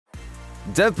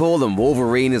Deadpool and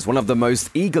Wolverine is one of the most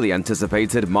eagerly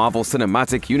anticipated Marvel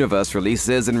Cinematic Universe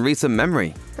releases in recent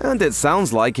memory, and it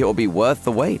sounds like it will be worth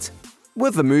the wait.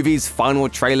 With the movie's final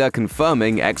trailer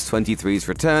confirming X-23's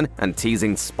return and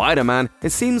teasing Spider-Man, it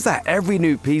seems that every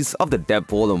new piece of the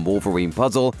Deadpool and Wolverine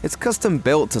puzzle is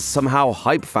custom-built to somehow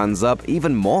hype fans up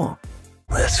even more.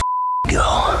 Let's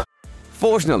go.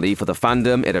 Fortunately for the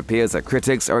fandom, it appears that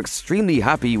critics are extremely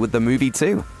happy with the movie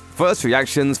too. First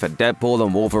reactions for Deadpool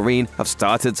and Wolverine have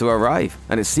started to arrive,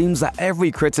 and it seems that every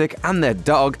critic and their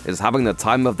dog is having the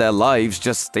time of their lives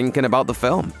just thinking about the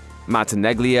film. Matt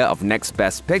Neglia of Next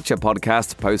Best Picture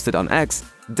podcast posted on X,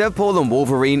 Deadpool and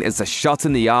Wolverine is a shot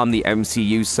in the arm the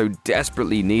MCU so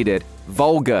desperately needed.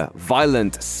 Vulgar,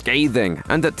 violent, scathing,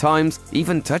 and at times,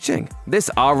 even touching.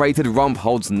 This R-rated romp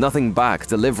holds nothing back,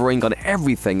 delivering on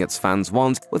everything its fans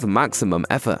want with maximum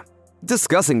effort.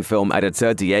 Discussing film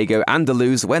editor Diego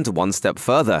Andaluz went one step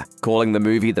further, calling the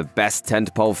movie the best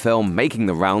tentpole film making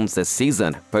the rounds this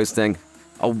season, posting,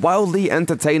 "A wildly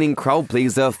entertaining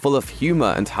crowd-pleaser full of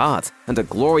humor and heart, and a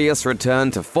glorious return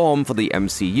to form for the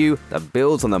MCU that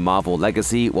builds on the Marvel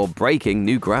legacy while breaking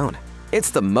new ground.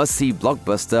 It's the must-see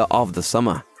blockbuster of the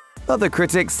summer." Other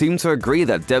critics seem to agree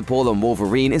that Deadpool and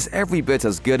Wolverine is every bit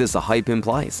as good as the hype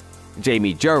implies.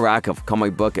 Jamie Jurak of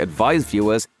Comic Book advised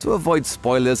viewers to avoid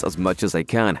spoilers as much as they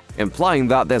can, implying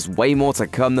that there's way more to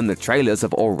come than the trailers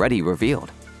have already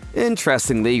revealed.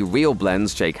 Interestingly, Real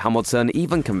Blend's Jake Hamilton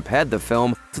even compared the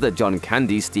film to the John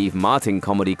Candy Steve Martin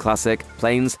comedy classic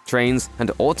Planes, Trains,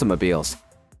 and Automobiles.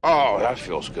 Oh, that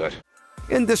feels good.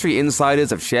 Industry insiders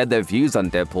have shared their views on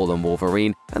Deadpool and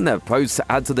Wolverine, and their posts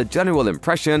add to the general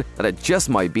impression that it just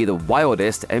might be the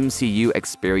wildest MCU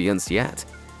experience yet.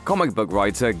 Comic book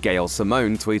writer Gail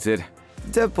Simone tweeted,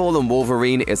 "Deadpool and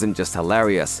Wolverine isn't just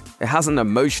hilarious, it has an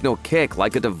emotional kick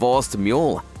like a divorced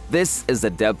mule. This is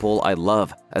the Deadpool I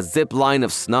love, a zipline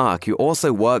of snark who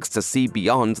also works to see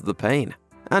beyond the pain.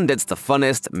 And it's the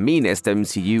funnest, meanest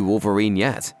MCU Wolverine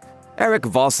yet." Eric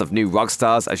Voss of New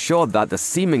Rockstars assured that the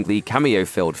seemingly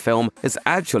cameo-filled film is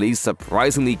actually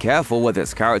surprisingly careful with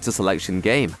its character selection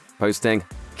game, posting,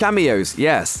 "Cameos,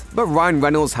 yes, but Ryan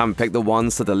Reynolds handpicked the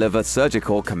ones to deliver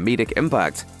surgical comedic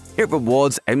impact. It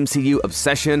rewards MCU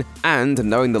obsession and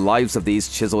knowing the lives of these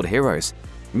chiseled heroes."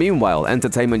 Meanwhile,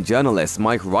 entertainment journalist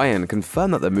Mike Ryan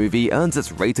confirmed that the movie earns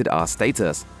its rated R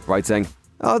status, writing,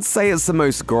 "I'd say it's the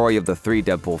most gory of the three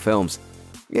Deadpool films.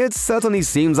 It certainly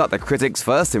seems that the critics'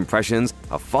 first impressions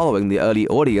are following the early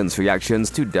audience reactions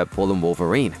to Deadpool and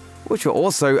Wolverine, which were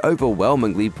also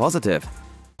overwhelmingly positive."